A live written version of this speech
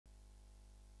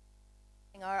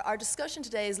Our discussion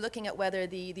today is looking at whether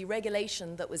the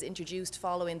regulation that was introduced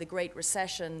following the Great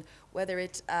Recession, whether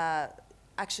it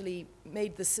actually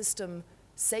made the system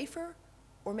safer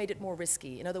or made it more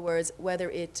risky. In other words,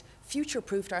 whether it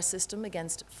future-proofed our system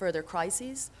against further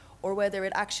crises, or whether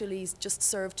it actually just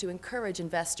served to encourage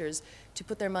investors to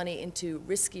put their money into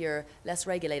riskier, less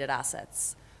regulated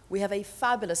assets. We have a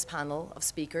fabulous panel of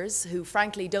speakers who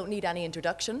frankly don't need any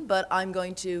introduction, but I'm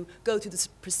going to go through this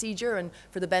procedure and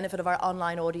for the benefit of our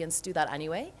online audience do that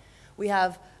anyway. We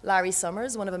have Larry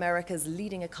Summers, one of America's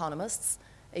leading economists,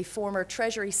 a former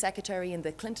Treasury Secretary in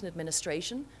the Clinton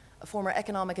administration, a former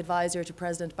economic advisor to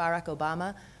President Barack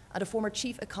Obama, and a former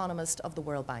chief economist of the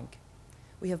World Bank.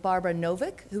 We have Barbara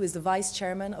Novick, who is the vice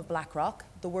chairman of BlackRock,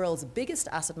 the world's biggest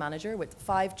asset manager with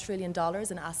 $5 trillion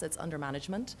in assets under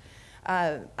management.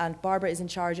 And Barbara is in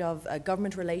charge of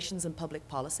government relations and public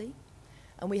policy.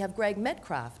 And we have Greg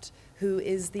Medcraft, who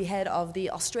is the head of the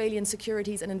Australian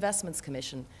Securities and Investments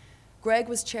Commission. Greg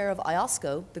was chair of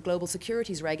IOSCO, the global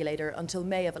securities regulator, until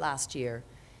May of last year.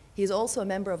 He is also a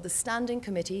member of the Standing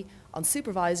Committee on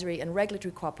Supervisory and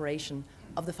Regulatory Cooperation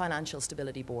of the Financial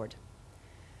Stability Board.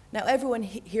 Now, everyone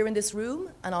here in this room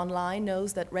and online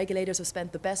knows that regulators have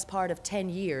spent the best part of 10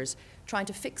 years trying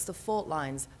to fix the fault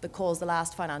lines that caused the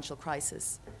last financial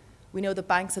crisis. We know that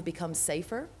banks have become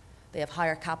safer, they have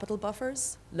higher capital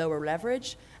buffers, lower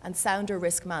leverage, and sounder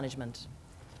risk management.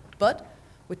 But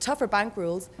with tougher bank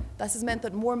rules, this has meant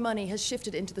that more money has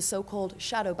shifted into the so-called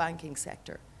shadow banking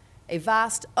sector, a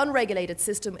vast, unregulated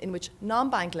system in which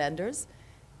non-bank lenders,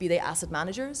 be they asset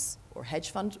managers or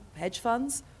hedge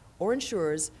funds or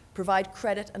insurers, provide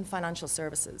credit and financial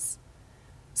services.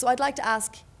 So I'd like to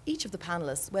ask each of the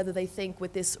panelists whether they think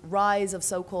with this rise of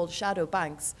so-called shadow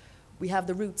banks, we have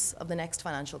the roots of the next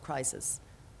financial crisis.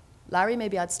 Larry,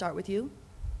 maybe I'd start with you.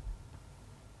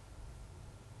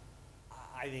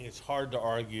 I think it's hard to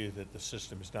argue that the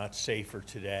system is not safer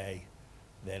today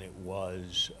than it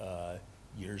was 10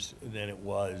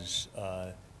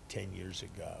 years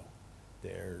ago.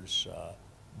 There's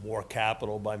more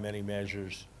capital by many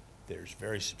measures. There's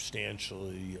very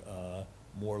substantially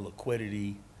more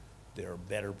liquidity. There are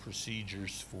better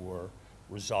procedures for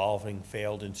resolving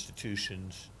failed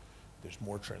institutions. There's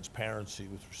more transparency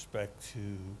with respect to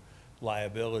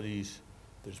liabilities.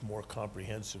 There's more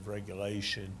comprehensive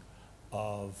regulation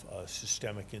of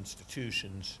systemic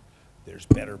institutions. There's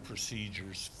better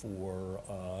procedures for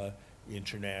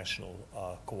international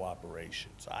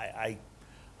cooperations. I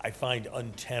find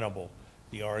untenable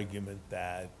the argument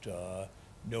that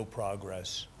no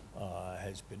progress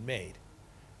has been made.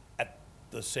 At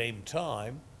the same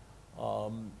time,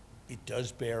 it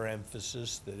does bear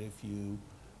emphasis that if you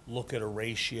look at a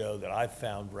ratio that I've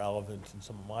found relevant in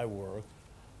some of my work,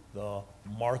 the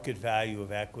market value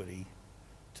of equity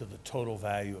to the total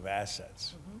value of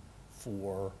assets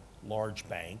for large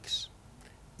banks,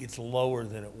 it's lower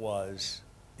than it was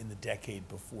in the decade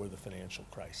before the financial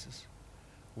crisis,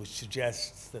 which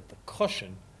suggests that the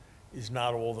cushion is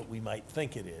not all that we might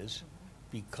think it is,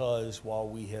 because while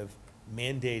we have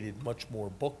mandated much more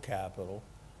book capital,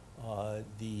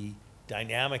 the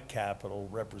dynamic capital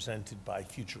represented by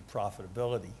future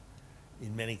profitability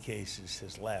in many cases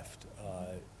has left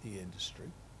the industry.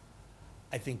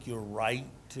 I think you're right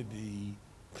to be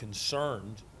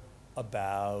concerned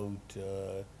about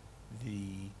the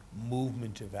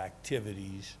movement of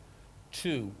activities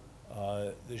to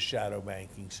the shadow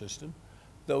banking system,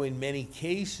 though in many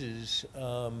cases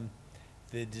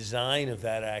the design of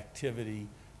that activity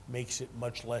makes it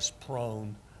much less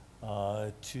prone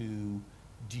to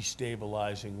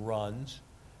destabilizing runs.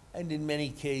 And in many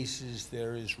cases,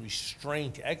 there is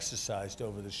restraint exercised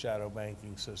over the shadow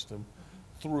banking system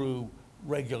through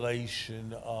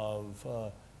regulation of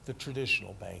the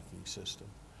traditional banking system.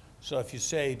 So if you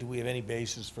say, do we have any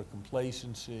basis for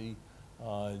complacency?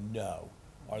 No.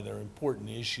 Are there important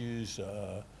issues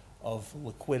of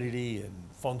liquidity and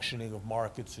functioning of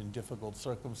markets in difficult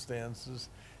circumstances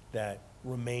that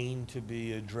remain to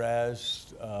be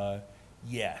addressed?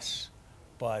 Yes.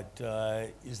 But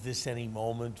is this any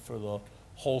moment for the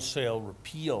wholesale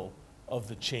repeal of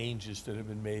the changes that have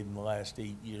been made in the last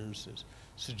 8 years, as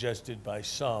suggested by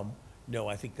some? No,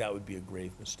 I think that would be a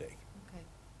grave mistake. Okay.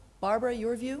 Barbara,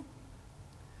 your view?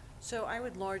 So I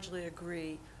would largely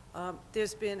agree.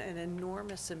 There's been an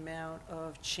enormous amount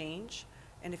of change.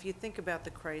 And if you think about the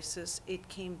crisis, it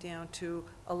came down to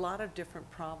a lot of different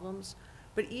problems,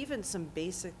 but even some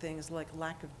basic things like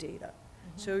lack of data.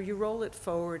 So you roll it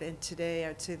forward, and today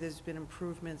I'd say there's been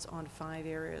improvements on 5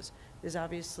 areas. There's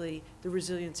obviously the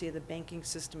resiliency of the banking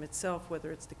system itself,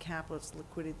 whether it's the capital, it's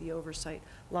liquidity, the oversight,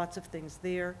 lots of things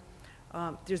there.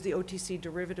 There's the OTC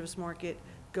derivatives market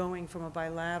going from a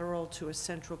bilateral to a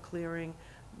central clearing,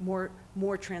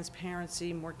 more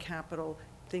transparency, more capital,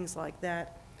 things like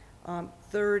that.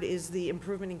 Third is the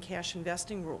improvement in cash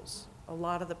investing rules. A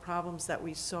lot of the problems that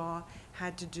we saw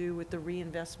had to do with the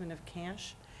reinvestment of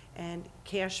cash, and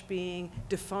cash being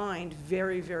defined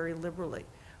very, very liberally.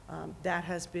 That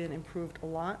has been improved a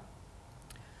lot.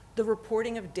 The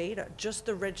reporting of data, just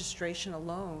the registration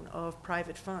alone of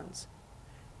private funds.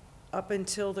 Up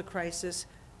until the crisis,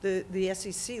 the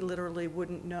SEC literally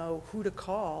wouldn't know who to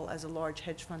call as a large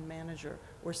hedge fund manager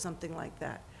or something like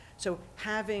that. So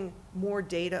having more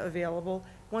data available,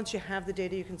 once you have the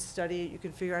data, you can study it, you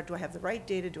can figure out, do I have the right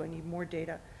data, do I need more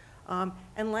data?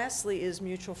 And lastly is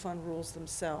mutual fund rules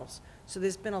themselves. So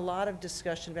there's been a lot of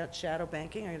discussion about shadow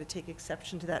banking. I'm going to take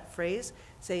exception to that phrase,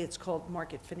 say it's called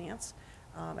market finance.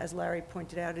 As Larry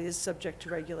pointed out, it is subject to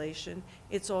regulation.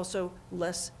 It's also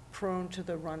less prone to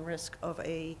the run risk of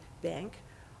a bank.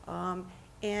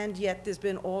 And yet there's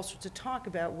been all sorts of talk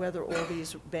about whether all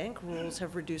these bank rules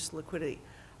have reduced liquidity.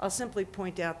 I'll simply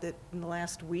point out that in the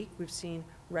last week, we've seen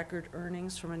record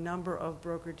earnings from a number of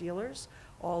broker-dealers,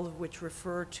 all of which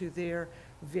refer to their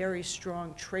very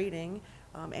strong trading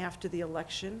after the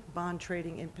election, bond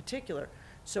trading in particular.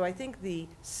 So I think the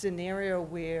scenario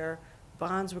where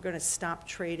bonds were going to stop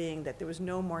trading, that there was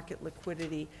no market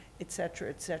liquidity, et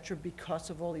cetera,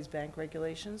 because of all these bank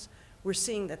regulations, we're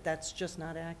seeing that that's just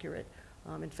not accurate.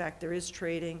 In fact, there is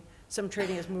trading. Some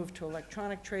trading has moved to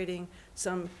electronic trading.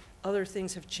 Some other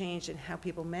things have changed in how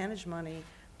people manage money,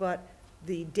 but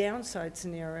the downside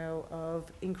scenario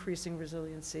of increasing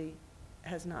resiliency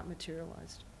has not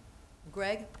materialized.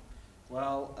 Greg?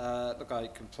 Well, look, I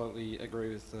completely agree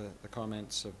with the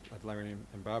comments of Larry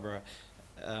and Barbara.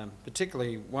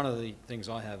 Particularly, one of the things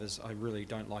I have is I really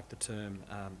don't like the term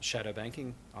shadow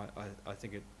banking. I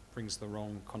think it brings the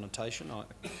wrong connotation. I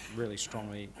really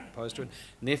strongly opposed to it.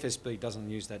 And the FSB doesn't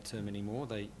use that term anymore.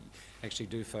 They actually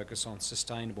do focus on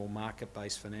sustainable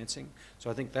market-based financing. So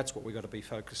I think that's what we've got to be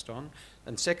focused on.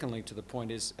 And secondly, to the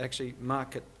point is actually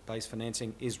market-based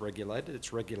financing is regulated.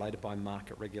 It's regulated by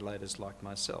market regulators like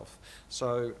myself.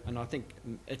 So, and I think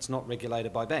it's not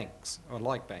regulated by banks or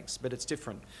like banks, but it's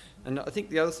different. And I think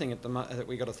the other thing that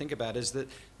we've got to think about is that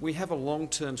we have a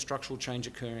long-term structural change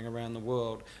occurring around the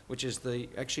world, which is the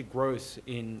actually growth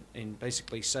in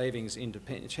basically savings in the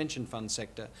pension fund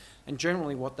sector. And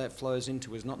generally what that flows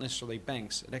into is not necessarily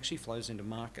banks, it actually flows into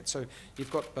markets. So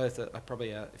you've got both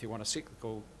if you want a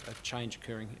cyclical change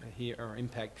occurring here or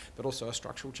impact, but also a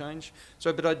structural change.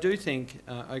 So, but I do think,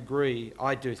 I agree,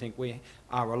 I do think we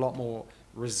are a lot more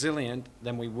resilient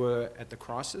than we were at the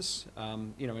crisis,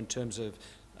 you know, in terms of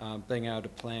being able to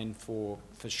plan for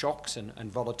shocks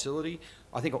and volatility.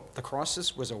 I think the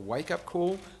crisis was a wake-up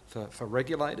call for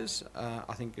regulators.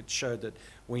 I think it showed that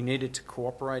we needed to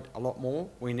cooperate a lot more.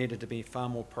 We needed to be far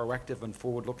more proactive and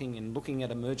forward-looking in looking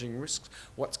at emerging risks,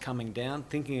 what's coming down,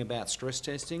 thinking about stress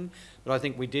testing. But I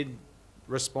think we did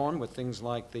respond with things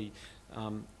like the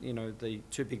you know, the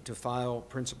too big to fail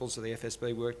principles that the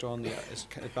FSB worked on, as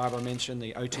Barbara mentioned,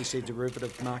 the OTC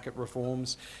derivative market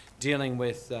reforms, dealing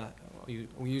with,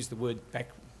 we use the word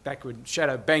backward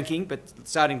shadow banking, but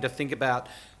starting to think about,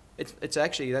 it's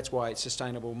actually, that's why it's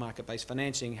sustainable market-based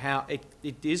financing, how it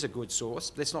is a good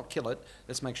source. Let's not kill it,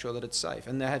 let's make sure that it's safe.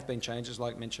 And there have been changes,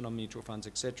 like mentioned, on mutual funds,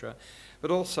 etc.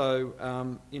 But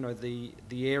also, you know, the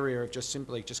area of just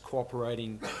simply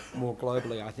cooperating more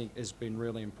globally, I think, has been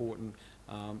really important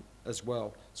as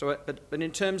well. So, but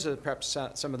in terms of perhaps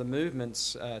some of the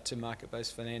movements to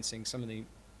market-based financing, some of the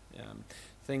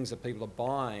things that people are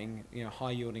buying, you know,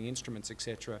 high-yielding instruments,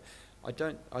 etc.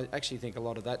 I actually think a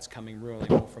lot of that's coming really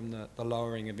more from the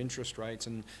lowering of interest rates,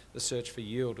 and the search for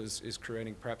yield is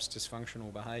creating perhaps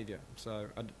dysfunctional behaviour. So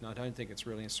I don't think it's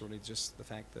really necessarily just the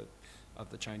fact that of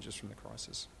the changes from the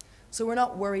crisis. So we're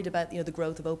not worried about, you know, the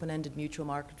growth of open-ended mutual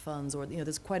market funds, or, you know,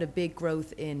 there's quite a big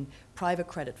growth in private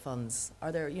credit funds.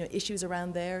 Are there, you know, issues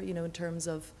around there, you know, in terms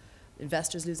of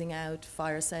investors losing out,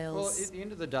 fire sales? Well, at the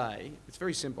end of the day, it's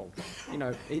very simple. You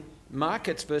know,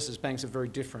 markets versus banks are very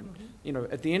different. Mm-hmm. You know,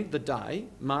 at the end of the day,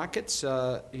 markets,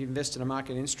 you invest in a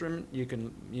market instrument, you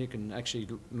can actually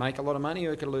make a lot of money,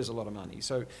 or you can lose a lot of money.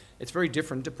 So it's very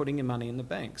different to putting your money in the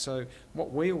bank. So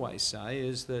what we always say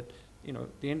is that, you know,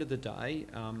 at the end of the day,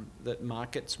 that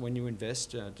markets, when you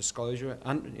invest, disclosure,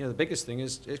 you know, the biggest thing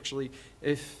is actually,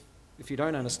 if you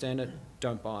don't understand it,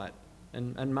 don't buy it.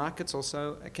 And markets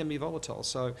also can be volatile.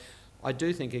 So I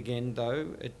do think, again, though,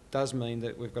 it does mean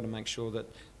that we've got to make sure that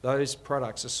those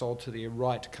products are sold to the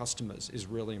right customers is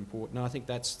really important. And I think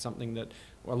that's something that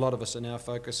a lot of us are now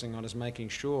focusing on, is making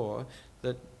sure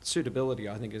that suitability,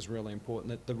 I think, is really important,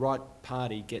 that the right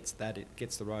party gets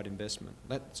the right investment.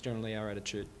 That's generally our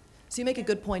attitude. So you make a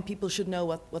good point. People should know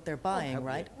what they're buying,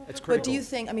 right? It's critical. But do you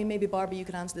think, I mean, maybe Barbara, you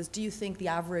could answer this. Do you think the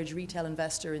average retail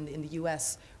investor in the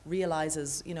US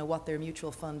realizes, you know, what their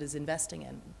mutual fund is investing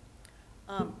in?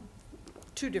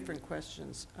 Two different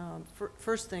questions.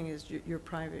 First thing is your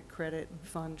private credit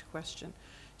fund question.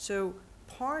 So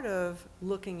part of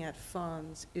looking at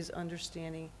funds is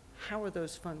understanding how are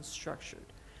those funds structured.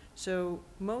 So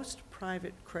most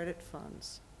private credit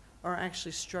funds are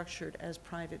actually structured as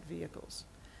private vehicles.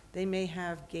 They may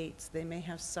have gates, they may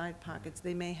have side pockets,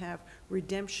 they may have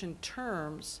redemption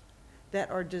terms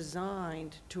that are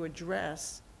designed to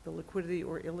address the liquidity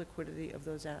or illiquidity of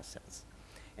those assets.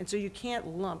 And so you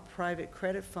can't lump private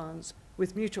credit funds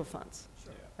with mutual funds.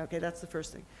 Sure. Okay, that's the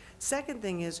first thing. Second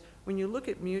thing is, when you look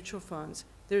at mutual funds,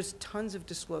 there's tons of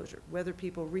disclosure. Whether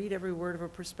people read every word of a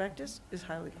prospectus is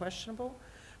highly questionable,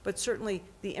 but certainly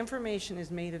the information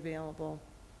is made available.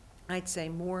 I'd say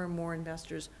more and more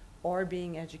investors are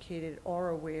being educated, are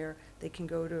aware. They can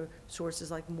go to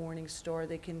sources like Morningstar.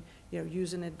 They can, you know,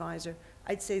 use an advisor.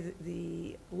 I'd say that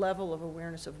the level of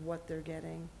awareness of what they're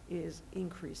getting is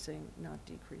increasing, not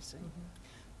decreasing. Mm-hmm.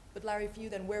 But Larry, for you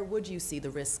then, where would you see the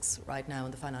risks right now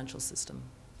in the financial system?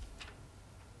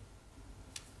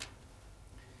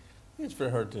 It's very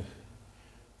hard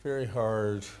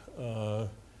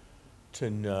to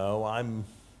know. I'm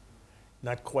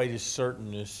not quite as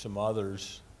certain as some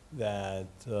others that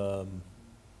the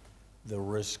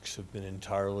risks have been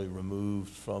entirely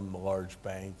removed from the large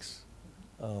banks,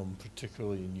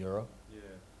 particularly in Europe. Yeah.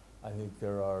 I think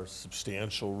there are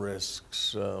substantial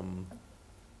risks of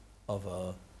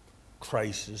a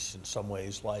crisis in some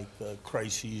ways, like the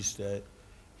crises that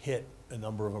hit a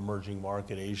number of emerging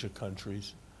market Asia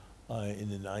countries in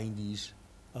the 90s,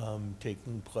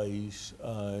 taking place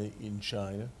in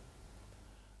China.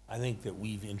 I think that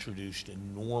we've introduced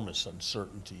enormous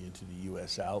uncertainty into the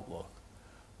U.S. outlook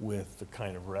with the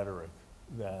kind of rhetoric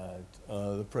that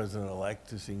the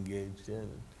president-elect is engaged in.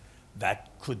 That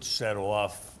could set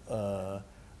off a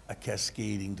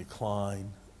cascading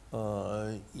decline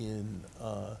in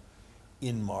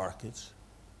markets.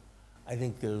 I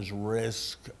think there's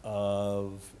risk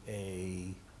of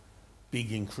a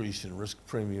big increase in risk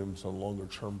premiums on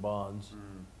longer-term bonds,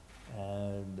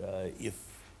 and if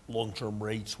long-term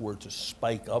rates were to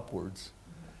spike upwards,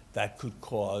 that could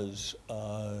cause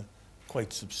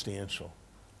quite substantial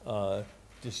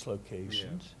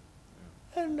dislocations.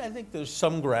 Yeah. And I think there's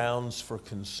some grounds for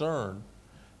concern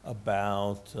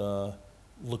about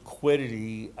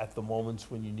liquidity at the moments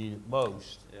when you need it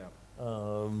most,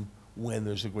 when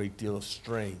there's a great deal of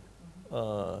strain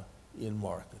in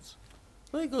markets.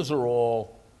 I think those are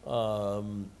all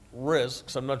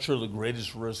risks. I'm not sure the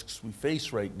greatest risks we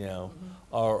face right now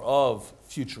are of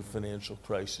future financial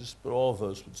crisis, but all of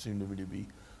those would seem to me to be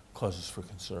causes for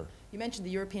concern. You mentioned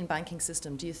the European banking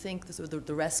system. Do you think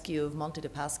the rescue of Monte dei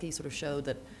Paschi sort of showed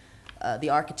that the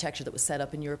architecture that was set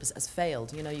up in Europe has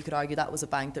failed? You know, you could argue that was a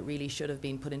bank that really should have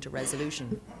been put into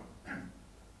resolution.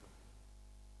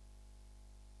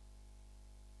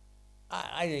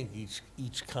 I think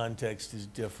each context is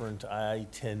different. I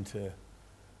tend to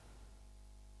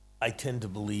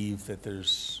believe that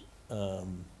there's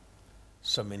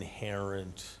some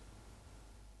inherent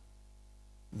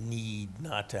need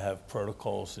not to have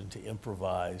protocols and to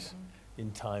improvise in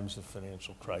times of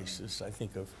financial crisis. I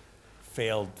think of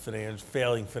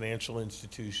failing financial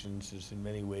institutions as in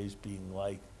many ways being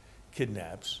like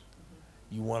kidnaps.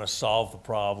 You want to solve the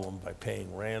problem by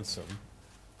paying ransom,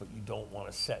 but you don't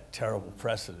want to set terrible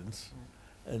precedents.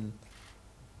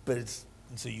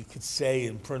 So you could say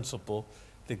in principle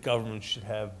that governments should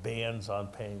have bans on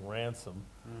paying ransom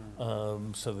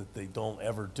so that they don't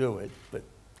ever do it, but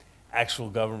actual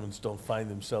governments don't find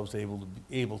themselves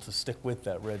able to stick with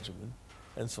that regimen.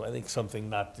 And so I think something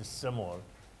not dissimilar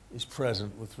is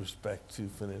present with respect to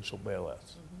financial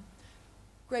bailouts.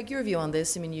 Greg, your view on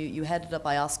this, I mean, you headed up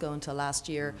IOSCO until last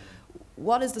year.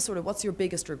 What is what's your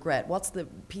biggest regret? What's the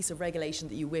piece of regulation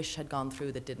that you wish had gone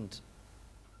through that didn't?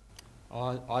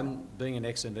 I'm being an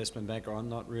ex-investment banker. I'm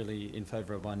not really in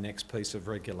favour of my next piece of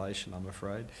regulation, I'm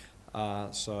afraid.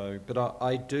 But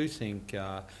I do think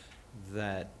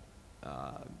that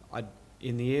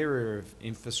in the area of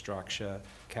infrastructure,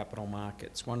 capital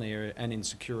markets, one area, and in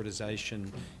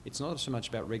securitisation, it's not so much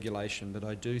about regulation, but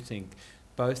I do think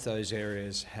both those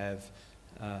areas have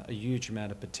a huge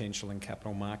amount of potential in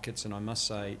capital markets, and I must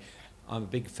say I'm a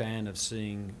big fan of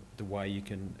seeing the way you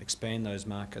can expand those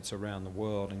markets around the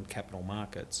world in capital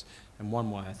markets, and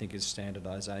one way I think is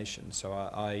standardisation. So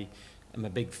I am a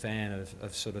big fan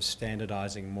of sort of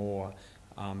standardising more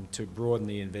to broaden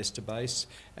the investor base.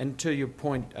 And to your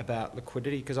point about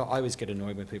liquidity, because I always get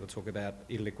annoyed when people talk about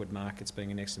illiquid markets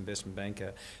being an ex-investment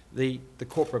banker, the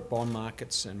corporate bond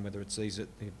markets, and whether it's these, the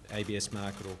ABS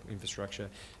market or infrastructure,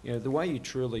 you know, the way you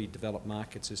truly develop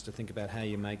markets is to think about how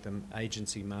you make them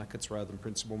agency markets rather than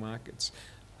principal markets.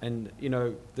 And, you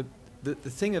know, the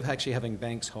thing of actually having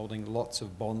banks holding lots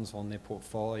of bonds on their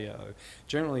portfolio,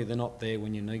 generally they're not there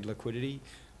when you need liquidity.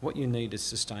 What you need is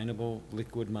sustainable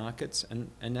liquid markets,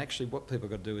 and actually what people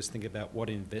got to do is think about what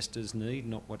investors need,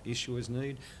 not what issuers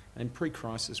need. And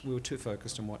pre-crisis, we were too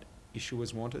focused on what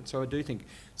issuers wanted. So I do think, in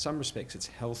some respects, it's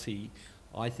healthy,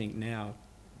 I think now,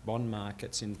 bond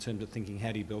markets in terms of thinking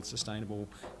how do you build sustainable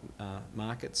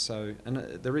markets. So, and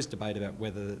there is debate about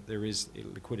whether there is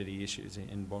liquidity issues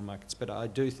in bond markets, but I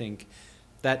do think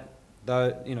that,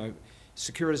 though, you know,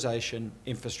 securitization,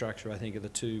 infrastructure, I think, are the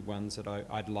two ones that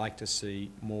I'd like to see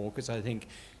more, because I think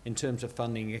in terms of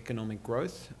funding economic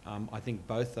growth, I think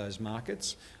both those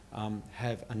markets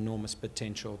have enormous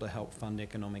potential to help fund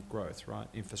economic growth, right?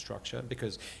 Infrastructure,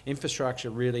 because infrastructure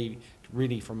really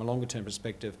from a longer term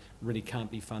perspective really can't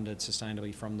be funded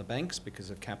sustainably from the banks because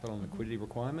of capital and liquidity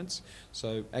requirements.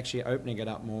 So actually opening it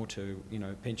up more to, you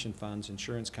know, pension funds,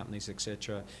 insurance companies,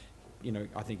 etc., you know,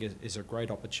 I think is a great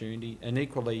opportunity. And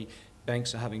equally,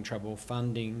 banks are having trouble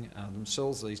funding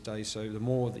themselves these days, so the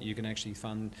more that you can actually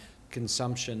fund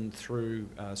consumption through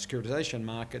securitization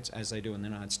markets, as they do in the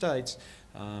United States,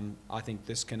 I think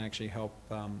this can actually help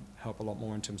a lot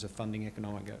more in terms of funding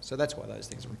economic growth. So that's why those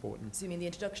things are important. So you mean the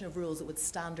introduction of rules that would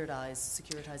standardise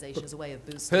securitization as a way of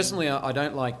boosting? Personally, I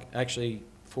don't like actually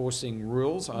forcing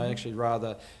rules. I actually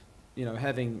rather, you know,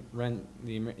 having run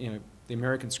the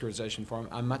American Securitization Forum,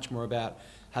 I'm much more about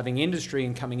having industry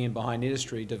and coming in behind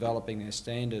industry, developing their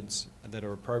standards that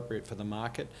are appropriate for the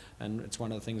market. And it's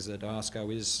one of the things that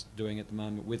ASIC is doing at the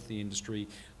moment with the industry,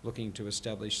 looking to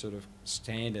establish sort of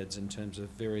standards in terms of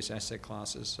various asset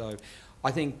classes. So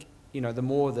I think, you know, the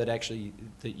more that actually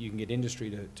that you can get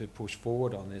industry to push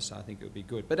forward on this, I think it would be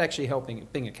good. But actually helping,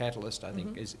 being a catalyst, I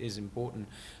think is important.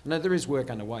 I know there is work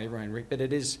underway around RIC, but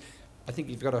it is, I think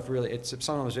you've got to really, it's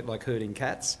sometimes a bit like herding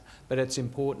cats, but it's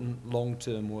important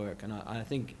long-term work, and I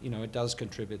think, you know, it does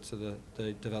contribute to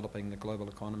the developing the global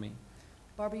economy.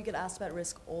 Barbara, you get asked about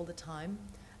risk all the time.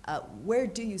 Where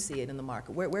do you see it in the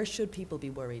market? Where should people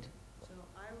be worried? So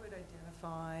I would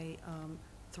identify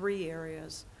 3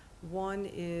 areas. One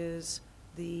is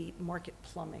the market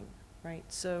plumbing, right?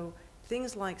 So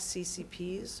things like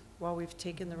CCPs, while we've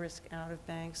taken the risk out of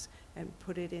banks and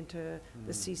put it into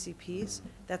the CCPs,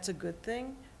 that's a good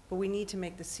thing, but we need to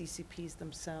make the CCPs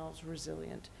themselves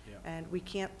resilient. Yeah. And we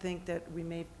can't think that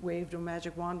we waved a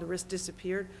magic wand, the risk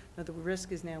disappeared. No, the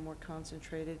risk is now more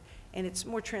concentrated, and it's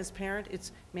more transparent,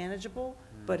 it's manageable,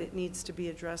 but it needs to be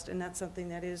addressed, and that's something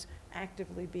that is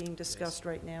actively being discussed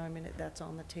right now. I mean, that's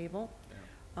on the table.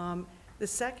 Yeah. The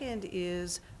second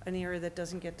is an area that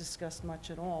doesn't get discussed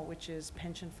much at all, which is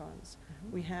pension funds.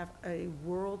 We have a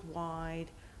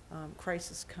worldwide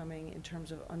crisis coming in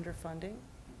terms of underfunding.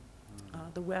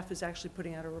 The WEF is actually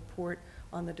putting out a report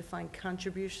on the defined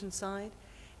contribution side,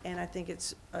 and I think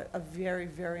it's a very,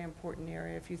 very important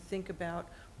area. If you think about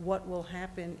what will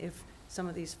happen if some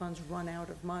of these funds run out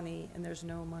of money and there's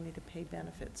no money to pay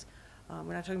benefits.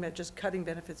 We're not talking about just cutting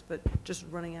benefits, but just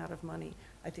running out of money.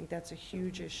 I think that's a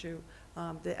huge issue.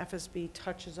 The FSB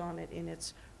touches on it in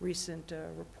its recent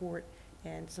report,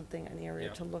 and an area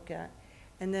to look at.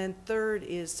 And then third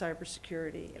is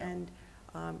cybersecurity. And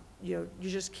you know, you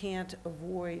just can't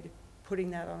avoid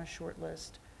putting that on a short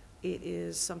list. It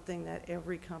is something that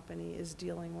every company is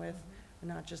dealing with,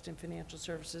 not just in financial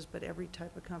services, but every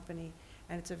type of company.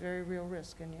 And it's a very real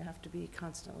risk, and you have to be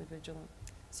constantly vigilant.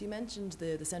 So you mentioned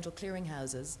the central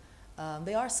clearinghouses.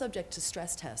 They are subject to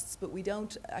stress tests, but we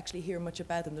don't actually hear much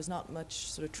about them. There's not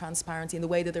much sort of transparency in the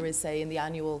way that there is, say, in the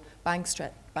annual bank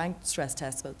stress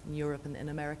tests, both in Europe and in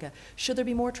America. Should there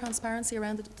be more transparency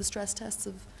around the stress tests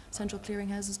of central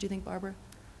clearinghouses, do you think, Barbara?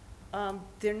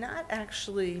 They're not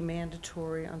actually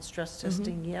mandatory on stress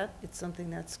testing yet. It's something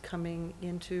that's coming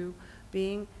into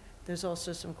being. There's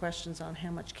also some questions on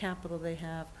how much capital they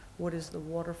have, what is the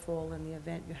waterfall in the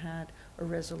event you had a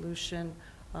resolution,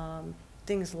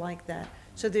 things like that.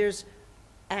 So there's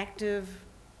active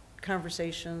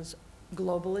conversations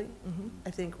globally.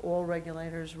 I think all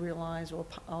regulators realize,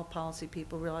 all policy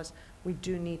people realize we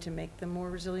do need to make them more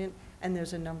resilient, and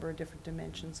there's a number of different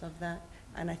dimensions of that,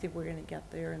 and I think we're going to get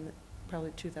there in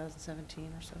probably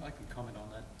 2017 or so. I can comment on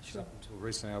that. Sure. Up until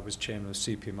recently I was chairman of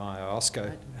CPMI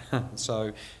OSCO. Right.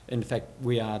 So in fact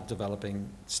we are developing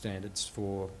standards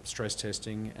for stress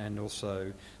testing and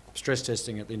also stress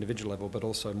testing at the individual level, but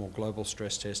also more global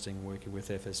stress testing, working with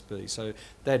FSB. So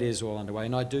that is all underway,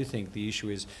 and I do think the issue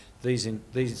is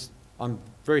I'm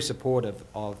very supportive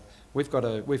of.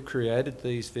 We've created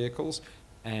these vehicles,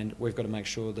 and we've got to make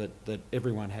sure that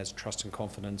everyone has trust and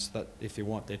confidence that if you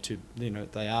want,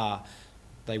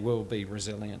 they will be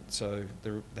resilient. So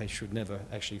they should never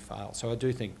actually fail. So I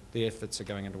do think the efforts are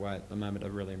going underway at the moment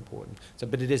are really important. So,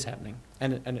 but it is happening,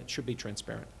 and it should be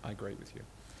transparent. I agree with you.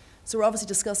 So we're obviously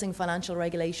discussing financial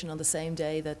regulation on the same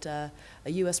day that a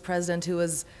US president who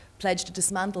has pledged to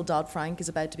dismantle Dodd-Frank is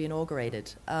about to be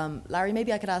inaugurated. Larry,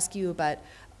 maybe I could ask you about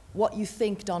what you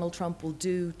think Donald Trump will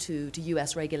do to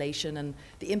US regulation and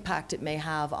the impact it may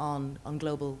have on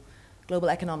global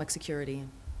economic security.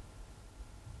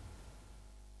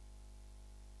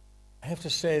 I have to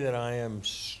say that I am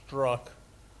struck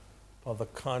by the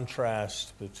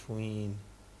contrast between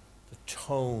the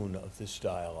tone of this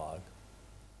dialogue,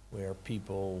 where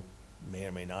people may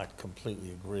or may not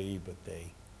completely agree, but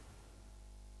they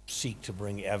seek to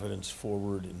bring evidence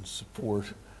forward in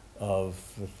support of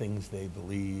the things they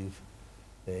believe.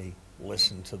 They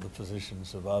listen to the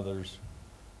positions of others.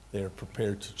 They're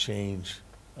prepared to change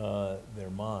their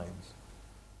minds.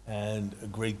 And a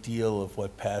great deal of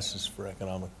what passes for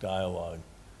economic dialogue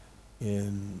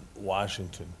in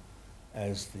Washington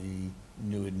as the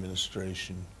new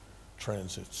administration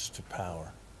transits to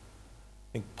power.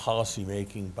 I think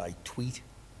policymaking by tweet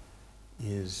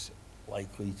is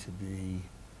likely to be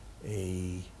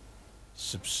a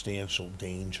substantial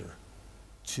danger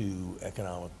to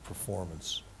economic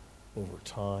performance over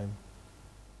time.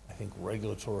 I think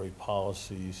regulatory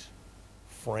policies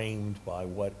framed by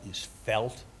what is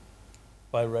felt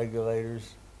by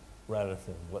regulators rather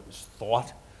than what is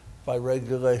thought by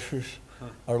regulators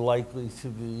are likely to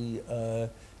be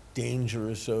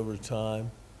dangerous over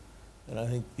time. And I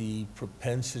think the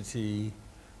propensity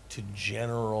to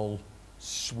general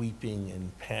sweeping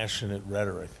and passionate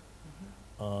rhetoric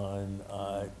on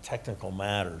technical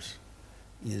matters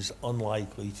is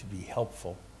unlikely to be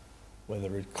helpful,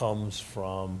 whether it comes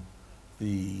from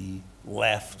the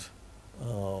left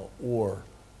or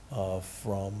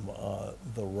from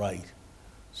the right.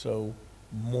 So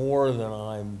more than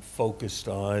I'm focused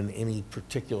on any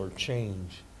particular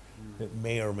change that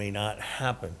may or may not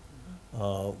happen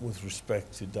with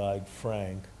respect to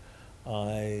Dodd-Frank,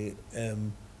 I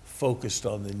am focused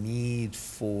on the need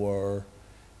for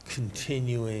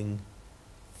continuing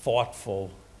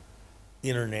thoughtful,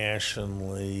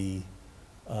 internationally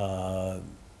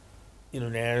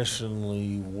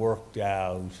worked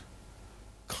out,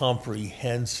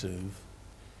 comprehensive,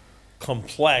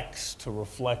 complex to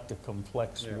reflect a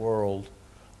complex world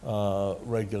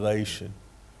regulation.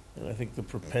 And I think the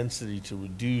propensity to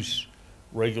reduce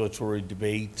regulatory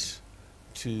debates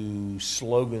to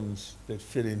slogans that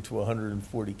fit into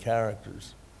 140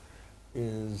 characters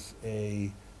is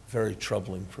a very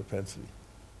troubling propensity.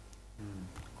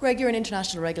 Greg, you're an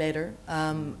international regulator.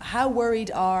 How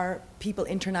worried are people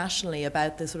internationally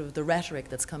about the sort of the rhetoric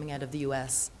that's coming out of the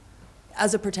US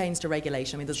as it pertains to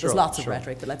regulation? I mean, there's lots of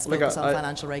rhetoric, but let's focus on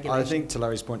financial regulation. I think to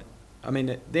Larry's point, I mean,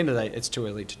 at the end of the day, it's too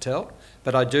early to tell.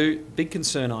 But big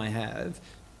concern I have,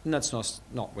 and that's not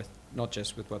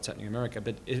just with what's happening in America,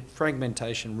 but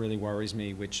fragmentation really worries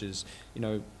me, which is,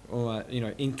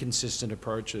 inconsistent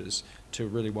approaches to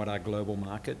really what are global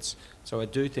markets. So I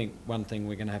do think one thing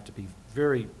we're going to have to be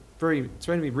it's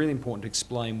going to be really important to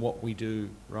explain what we do,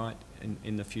 right,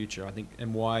 in the future, I think,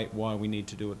 and why we need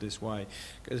to do it this way.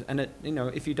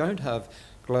 If you don't have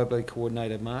globally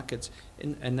coordinated markets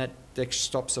and that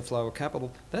stops the flow of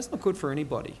capital, that's not good for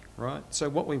anybody, right? So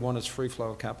what we want is free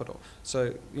flow of capital.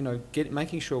 So,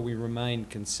 making sure we remain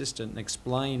consistent and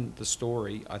explain the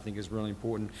story, I think, is really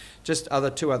important. Just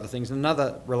two other things.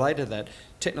 Another related to that,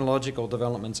 technological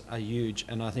developments are huge,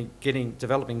 and I think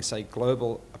developing, say,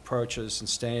 global approaches and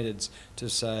standards to,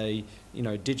 say,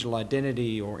 digital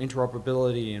identity or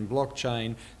interoperability and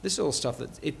blockchain, this is all stuff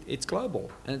that it's global,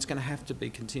 and it's going to have to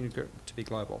continue to be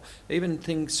global. Even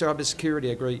things, cybersecurity,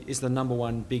 I agree, is the number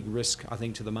one big risk, I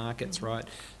think, to the markets, right?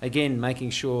 Again,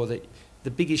 making sure that the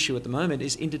big issue at the moment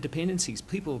is interdependencies.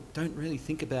 People don't really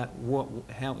think about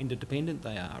how interdependent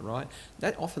they are, right?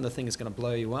 That often the thing that's going to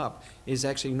blow you up is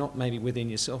actually not maybe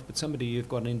within yourself, but somebody you've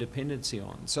got an interdependency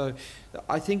on. So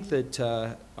I think that,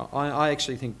 I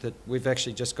actually think that we've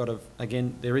actually just got to,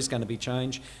 again, there is going to be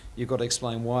change. You've got to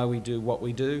explain why we do what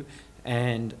we do,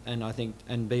 and I think,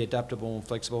 and be adaptable and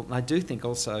flexible. And I do think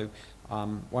also,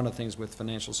 one of the things with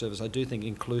financial service, I do think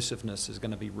inclusiveness is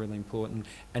going to be really important,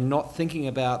 and not thinking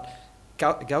about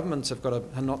governments have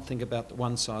got to not think about the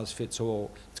one size fits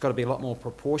all. It's got to be a lot more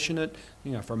proportionate,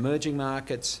 you know, for emerging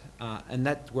markets, and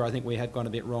that's where I think we have gone a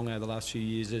bit wrong over the last few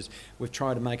years. Is we've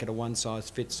tried to make it a one size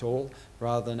fits all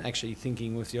rather than actually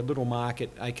thinking with your little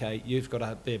market, okay, you've got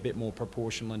to be a bit more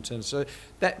proportional in terms. So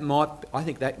I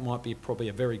think that might be probably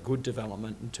a very good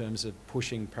development in terms of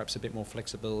pushing perhaps a bit more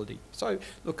flexibility. So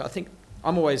look, I think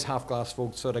I'm always half glass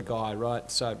full sort of guy, right?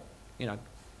 So, you know.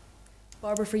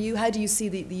 Barbara, for you, how do you see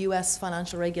the US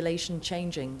financial regulation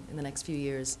changing in the next few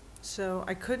years? So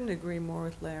I couldn't agree more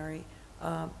with Larry.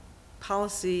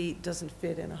 Policy doesn't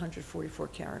fit in 144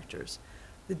 characters.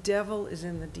 The devil is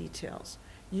in the details.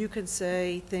 You could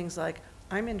say things like,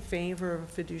 I'm in favor of a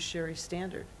fiduciary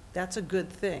standard. That's a good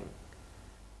thing.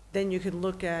 Then you could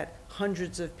look at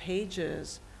hundreds of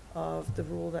pages of the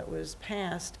rule that was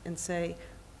passed and say,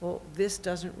 well, this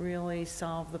doesn't really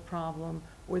solve the problem,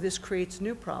 or this creates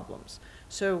new problems.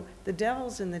 So the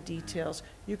devil's in the details.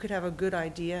 You could have a good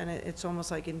idea, and it's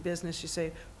almost like in business, you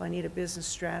say, well, I need a business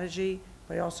strategy,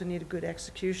 but I also need a good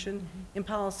execution. Mm-hmm. In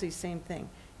policy, same thing.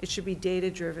 It should be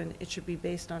data-driven. It should be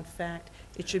based on fact.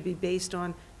 It should be based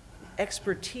on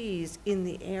expertise in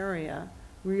the area,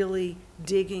 really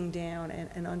digging down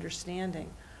and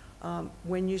understanding.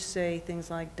 When you say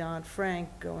things like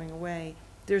Dodd-Frank going away,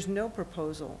 there's no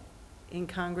proposal in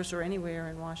Congress or anywhere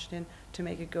in Washington to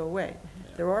make it go away.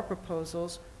 Yeah. There are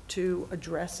proposals to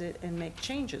address it and make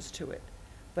changes to it,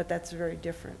 but that's very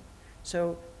different.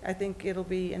 So I think it'll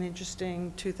be an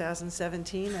interesting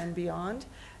 2017 and beyond,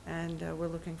 and we're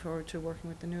looking forward to working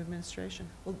with the new administration.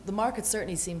 Well, the markets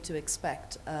certainly seem to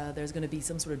expect there's going to be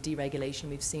some sort of deregulation.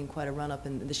 We've seen quite a run-up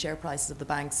in the share prices of the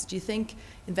banks. Do you think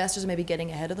investors are maybe getting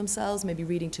ahead of themselves, maybe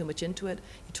reading too much into it?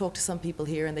 You talk to some people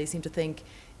here and they seem to think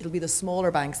it'll be the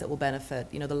smaller banks that will benefit.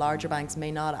 You know, the larger banks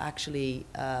may not actually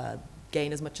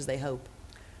gain as much as they hope.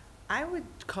 I would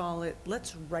call it,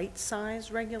 let's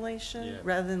right-size regulation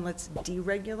rather than let's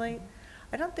deregulate.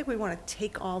 I don't think we want to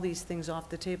take all these things off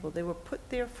the table. They were put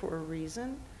there for a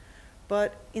reason,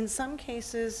 but in some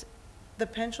cases, the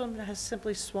pendulum has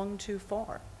simply swung too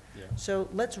far. Yeah. So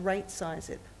let's right-size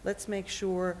it. Let's make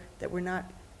sure that we're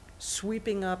not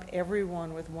sweeping up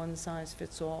everyone with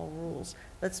one-size-fits-all rules.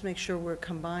 Let's make sure we're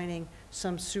combining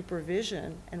some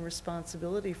supervision and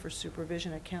responsibility for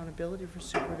supervision, accountability for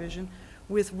supervision,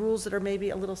 with rules that are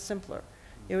maybe a little simpler.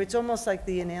 You know, it's almost like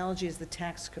the analogy is the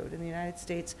tax code. In the United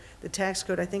States, the tax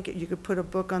code, I think you could put a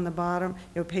book on the bottom,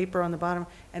 you know, paper on the bottom,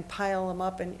 and pile them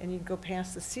up, and you'd go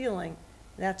past the ceiling.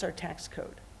 That's our tax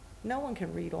code. No one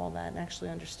can read all that and actually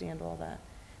understand all that.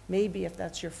 Maybe if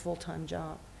that's your full-time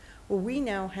job. Well, we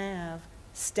now have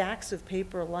stacks of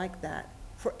paper like that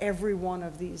for every one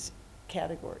of these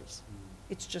categories.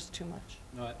 It's just too much.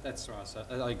 No, that's right. So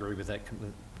I agree with that.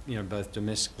 You know, both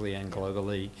domestically and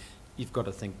globally, you've got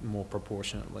to think more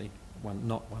proportionately.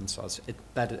 Not one size.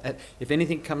 If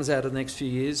anything comes out of the next few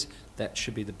years, that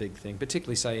should be the big thing.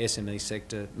 Particularly, say, SME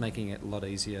sector, making it a lot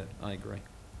easier. I agree.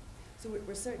 So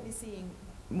we're certainly seeing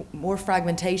more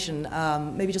fragmentation.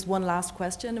 Maybe just one last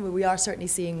question. We are certainly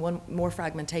seeing more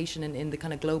fragmentation in the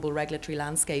kind of global regulatory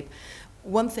landscape.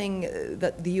 One thing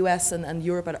that the US and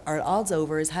Europe are at odds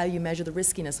over is how you measure the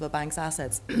riskiness of a bank's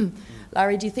assets.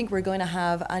 Larry, do you think we're going to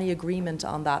have any agreement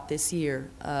on that this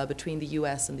year between the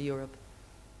US and Europe?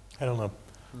 I don't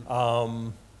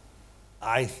know.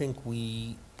 I think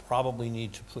we probably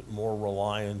need to put more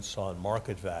reliance on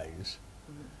market values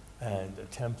and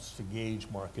attempts to gauge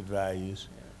market values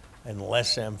and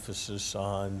less emphasis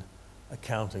on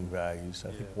accounting values.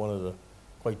 I think one of the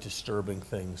quite disturbing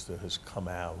things that has come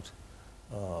out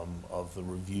of the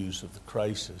reviews of the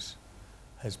crisis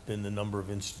has been the number of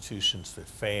institutions that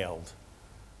failed,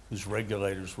 whose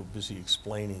regulators were busy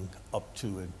explaining up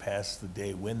to and past the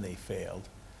day when they failed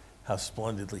how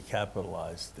splendidly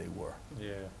capitalized they were.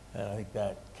 Yeah. And I think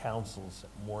that counsels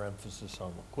more emphasis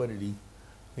on liquidity.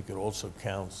 I think it also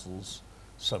counsels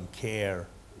some care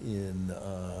in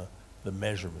the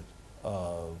measurement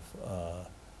of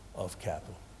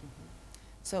capital.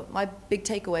 So my big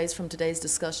takeaways from today's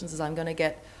discussions is I'm going to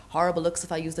get horrible looks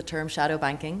if I use the term shadow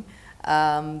banking,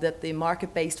 that the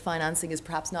market-based financing is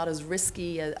perhaps not as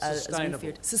risky as we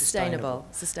feared. Sustainable.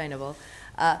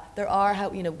 There are,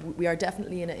 we are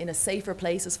definitely in a safer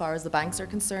place as far as the banks are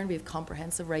concerned. We have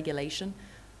comprehensive regulation.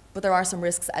 But there are some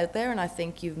risks out there, and I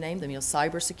think you've named them. You know,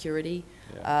 cybersecurity,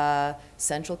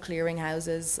 central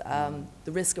clearinghouses,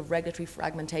 the risk of regulatory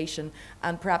fragmentation,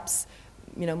 and perhaps,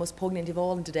 you know, most poignant of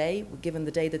all in today, given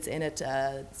the day that's in it,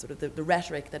 sort of the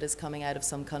rhetoric that is coming out of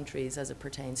some countries as it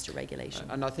pertains to regulation.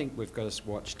 And I think we've got to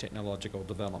watch technological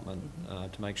development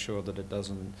to make sure that it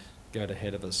doesn't get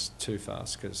ahead of us too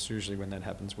fast, because usually when that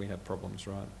happens, we have problems,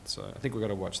 right? So I think we've got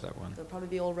to watch that one. There'll probably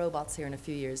be all robots here in a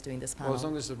few years doing this panel. Well, as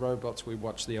long as the robots, we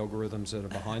watch the algorithms that are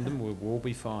behind them, we'll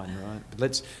be fine, right? But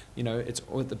let's, you know, it's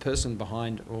the person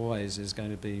behind always is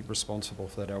going to be responsible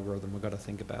for that algorithm. We've got to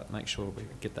think about, make sure we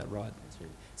get that right.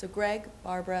 So Greg,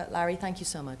 Barbara, Larry, thank you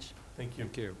so much. Thank you.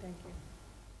 Thank you. Thank you.